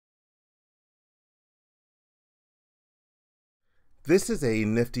This is a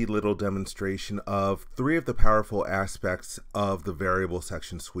nifty little demonstration of three of the powerful aspects of the variable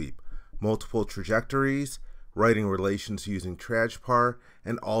section sweep: multiple trajectories, writing relations using trajpar,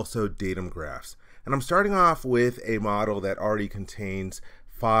 and also datum graphs. And I'm starting off with a model that already contains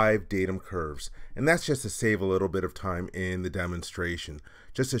 5 datum curves, and that's just to save a little bit of time in the demonstration,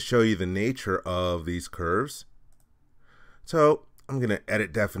 just to show you the nature of these curves. So I'm going to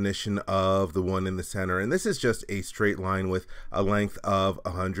edit definition of the one in the center, and this is just a straight line with a length of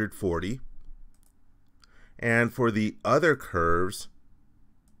 140. And for the other curves,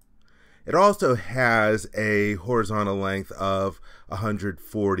 it also has a horizontal length of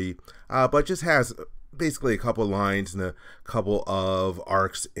 140, but just has basically a couple lines and a couple of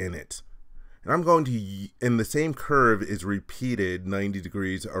arcs in it. And I'm going to, and the same curve is repeated 90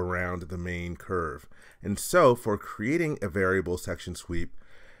 degrees around the main curve. And so for creating a variable section sweep,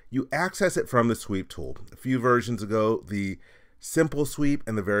 you access it from the sweep tool. A few versions ago, the simple sweep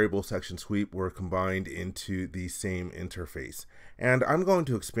and the variable section sweep were combined into the same interface. And I'm going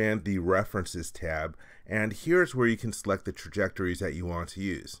to expand the references tab, and here's where you can select the trajectories that you want to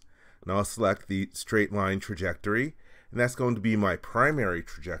use. And I'll select the straight line trajectory, and that's going to be my primary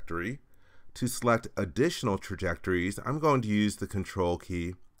trajectory. To select additional trajectories, I'm going to use the Control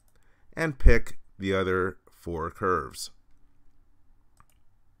key and pick the other 4 curves.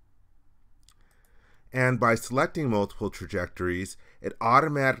 And by selecting multiple trajectories, it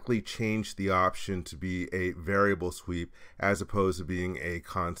automatically changed the option to be a variable sweep as opposed to being a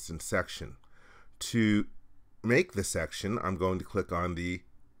constant section. To make the section, I'm going to click on the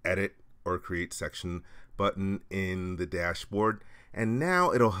Edit or Create Section button in the dashboard. And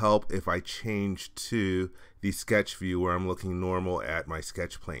now it'll help if I change to the sketch view where I'm looking normal at my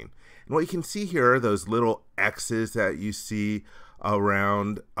sketch plane. And what you can see here are those little X's that you see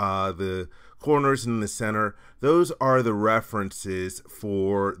around the corners in the center. Those are the references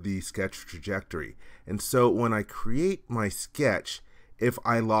for the sketch trajectory. And so when I create my sketch, if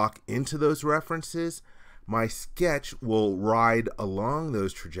I lock into those references, my sketch will ride along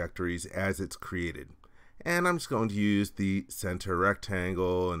those trajectories as it's created. And I'm just going to use the center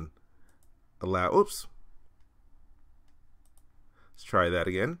rectangle and allow, oops. Let's try that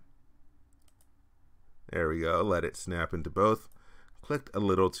again. There we go, let it snap into both. Clicked a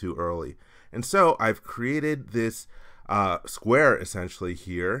little too early. And so I've created this square essentially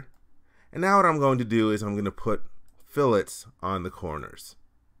here. And now what I'm going to do is I'm going to put fillets on the corners.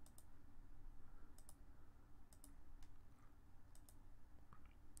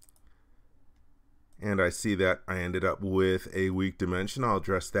 And I see that I ended up with a weak dimension. I'll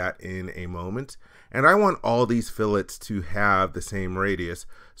address that in a moment. And I want all these fillets to have the same radius,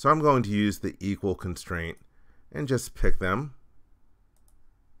 so I'm going to use the equal constraint and just pick them.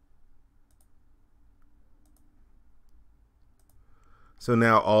 So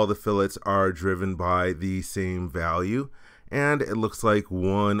now all the fillets are driven by the same value, and it looks like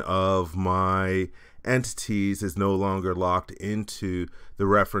one of my entities is no longer locked into the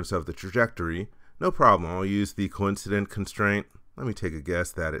reference of the trajectory. No problem, I'll use the coincident constraint. Let me take a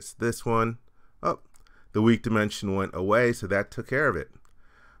guess that it's this one. Oh, the weak dimension went away, so that took care of it.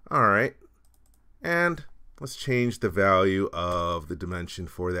 All right, and let's change the value of the dimension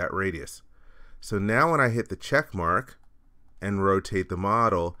for that radius. So now when I hit the check mark and rotate the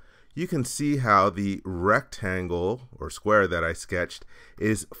model, you can see how the rectangle or square that I sketched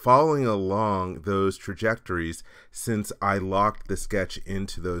is following along those trajectories since I locked the sketch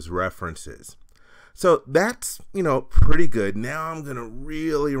into those references. So that's, pretty good. Now I'm going to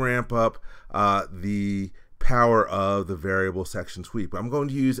really ramp up the power of the variable section sweep. I'm going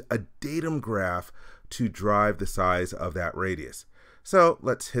to use a datum graph to drive the size of that radius. So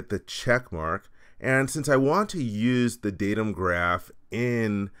let's hit the check mark. And since I want to use the datum graph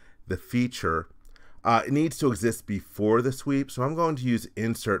in the feature, it needs to exist before the sweep. So I'm going to use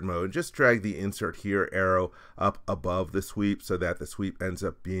insert mode. Just drag the insert here arrow up above the sweep so that the sweep ends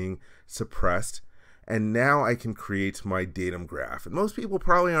up being suppressed. And now I can create my datum graph. And most people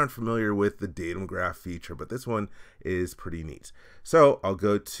probably aren't familiar with the datum graph feature, but this one is pretty neat. So I'll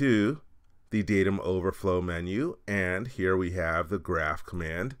go to the datum overflow menu, and here we have the graph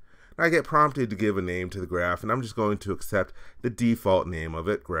command. I get prompted to give a name to the graph, and I'm just going to accept the default name of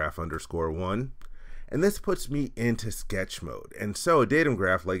it, graph_1. And this puts me into sketch mode. And so a datum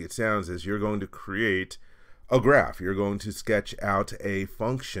graph, like it sounds, is you're going to create a graph. You're going to sketch out a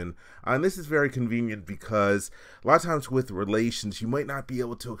function. And this is very convenient because a lot of times with relations, you might not be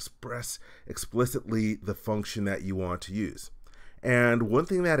able to express explicitly the function that you want to use. And one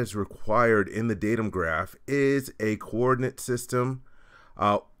thing that is required in the datum graph is a coordinate system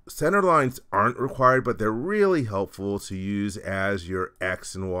center lines aren't required, but they're really helpful to use as your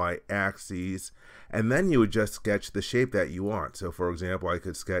X and Y axes. And then you would just sketch the shape that you want. So for example, I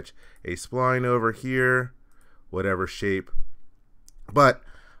could sketch a spline over here, whatever shape. But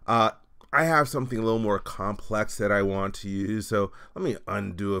I have something a little more complex that I want to use. So let me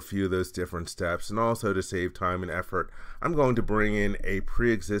undo a few of those different steps. And also to save time and effort, I'm going to bring in a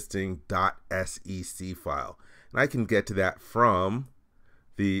pre-existing .sec file. And I can get to that from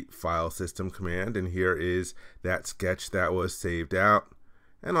the file system command. And here is that sketch that was saved out.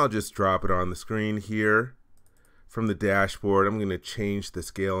 And I'll just drop it on the screen here. From the dashboard, I'm going to change the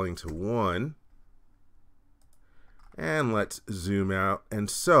scaling to 1. And let's zoom out. And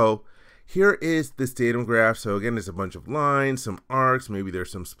so here is this datum graph. So again, there's a bunch of lines, some arcs, maybe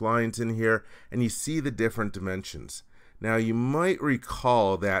there's some splines in here, and you see the different dimensions. Now you might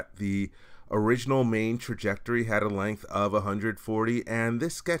recall that the original main trajectory had a length of 140, and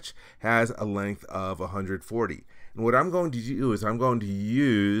this sketch has a length of 140. And what I'm going to do is I'm going to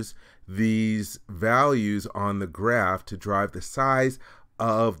use these values on the graph to drive the size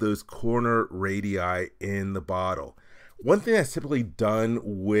of those corner radii in the bottle. One thing that's typically done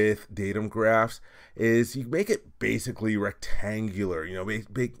with datum graphs is you make it basically rectangular,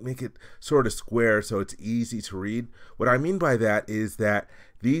 make it sort of square so it's easy to read. What I mean by that is that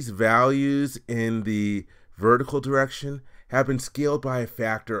these values in the vertical direction have been scaled by a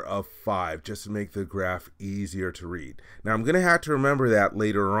factor of 5 just to make the graph easier to read. Now I'm going to have to remember that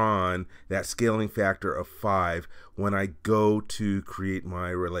later on, that scaling factor of 5, when I go to create my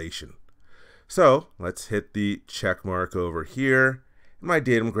relation. So let's hit the check mark over here. My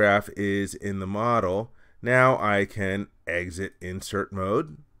datum graph is in the model. Now I can exit insert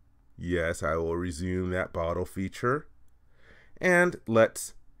mode. Yes, I will resume that bottle feature. And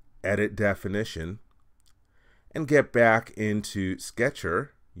let's edit definition and get back into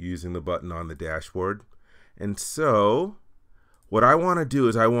Sketcher using the button on the dashboard. And so what I want to do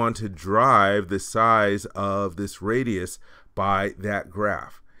is I want to drive the size of this radius by that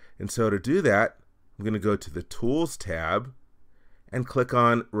graph. And so to do that, I'm going to go to the Tools tab and click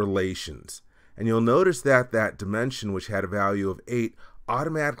on Relations. And you'll notice that that dimension, which had a value of 8,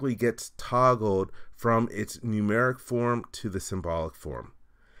 automatically gets toggled from its numeric form to the symbolic form.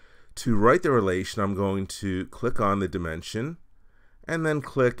 To write the relation, I'm going to click on the dimension and then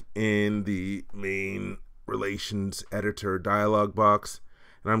click in the main relations editor dialog box.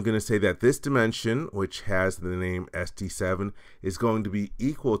 And I'm going to say that this dimension, which has the name ST7, is going to be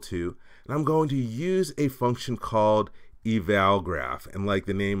equal to, and I'm going to use a function called evalGraph. And like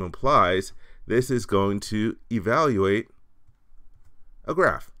the name implies, this is going to evaluate a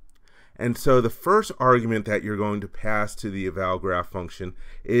graph. And so the first argument that you're going to pass to the evalGraph function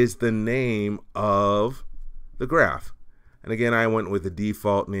is the name of the graph. And again, I went with the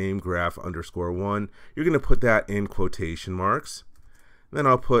default name graph_1. You're going to put that in quotation marks. Then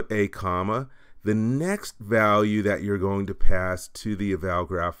I'll put a comma. The next value that you're going to pass to the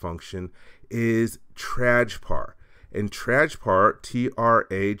evalGraph function is trajpar. And trajpar,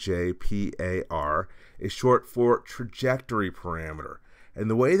 Trajpar, is short for trajectory parameter. And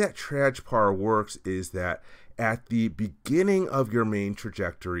the way that trajpar works is that at the beginning of your main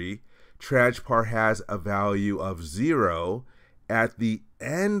trajectory, trajpar has a value of 0. At the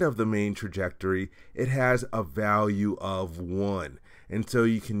end of the main trajectory, it has a value of 1. And so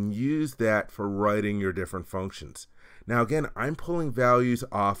you can use that for writing your different functions. Now again, I'm pulling values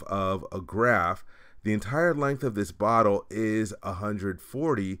off of a graph. The entire length of this bottle is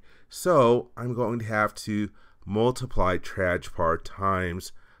 140, so I'm going to have to multiply trajpar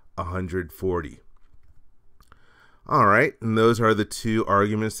times 140. All right, and those are the two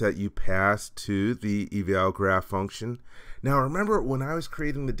arguments that you pass to the evalGraph function. Now remember, when I was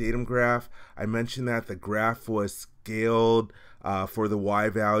creating the datum graph, I mentioned that the graph was scaled for the y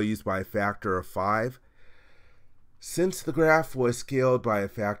values by a factor of 5. Since the graph was scaled by a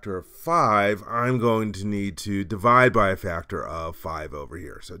factor of 5, I'm going to need to divide by a factor of 5 over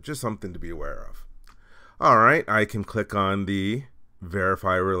here. So just something to be aware of. All right, I can click on the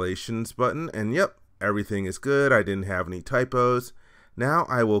Verify Relations button, and yep, everything is good. I didn't have any typos. Now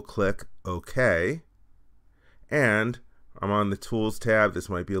I will click OK, and I'm on the Tools tab. This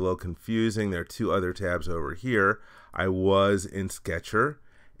might be a little confusing. There are two other tabs over here. I was in Sketcher,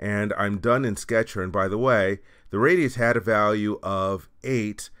 and I'm done in Sketcher. And by the way, the radius had a value of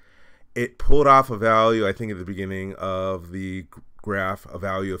 8. It pulled off a value, I think at the beginning of the graph, a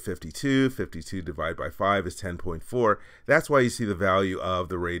value of 52. 52 divided by 5 is 10.4. That's why you see the value of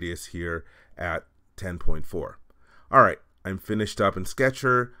the radius here at 10.4. All right, I'm finished up in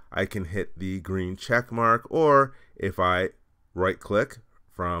Sketcher. I can hit the green check mark, or if I right click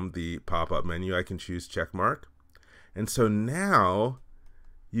from the pop-up menu. I can choose check mark. And so now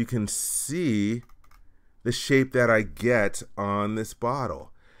you can see the shape that I get on this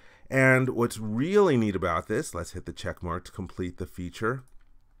bottle. And what's really neat about this, let's hit the check mark to complete the feature.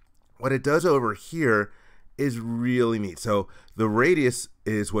 What it does over here is really neat. So the radius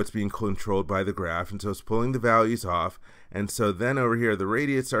is what's being controlled by the graph, and so it's pulling the values off. And so then over here, the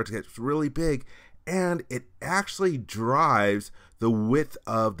radius starts to get really big, and it actually drives the width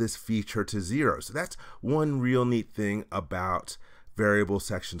of this feature to 0. So that's one real neat thing about variable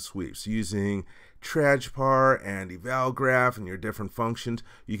section sweeps. Using trajpar and eval graph and your different functions,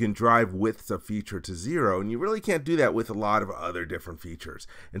 you can drive widths of feature to 0, and you really can't do that with a lot of other different features.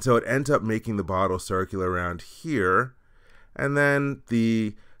 And so it ends up making the bottle circular around here, and then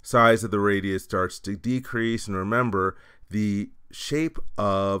the size of the radius starts to decrease. And remember, the shape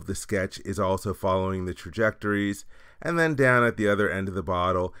of the sketch is also following the trajectories, and then down at the other end of the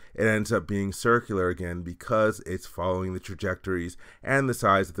bottle it ends up being circular again because it's following the trajectories, and the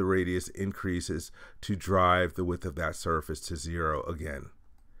size of the radius increases to drive the width of that surface to 0 again.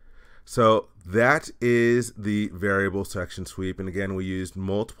 So that is the variable section sweep, and again we used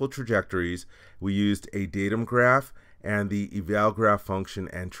multiple trajectories. We used a datum graph and the eval graph function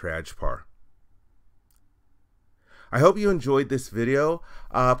and trajpar. I hope you enjoyed this video.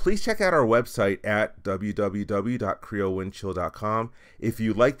 Please check out our website at www.creowindchill.com. If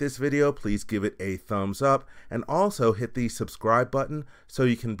you like this video, please give it a thumbs up, and also hit the subscribe button so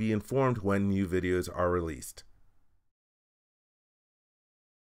you can be informed when new videos are released.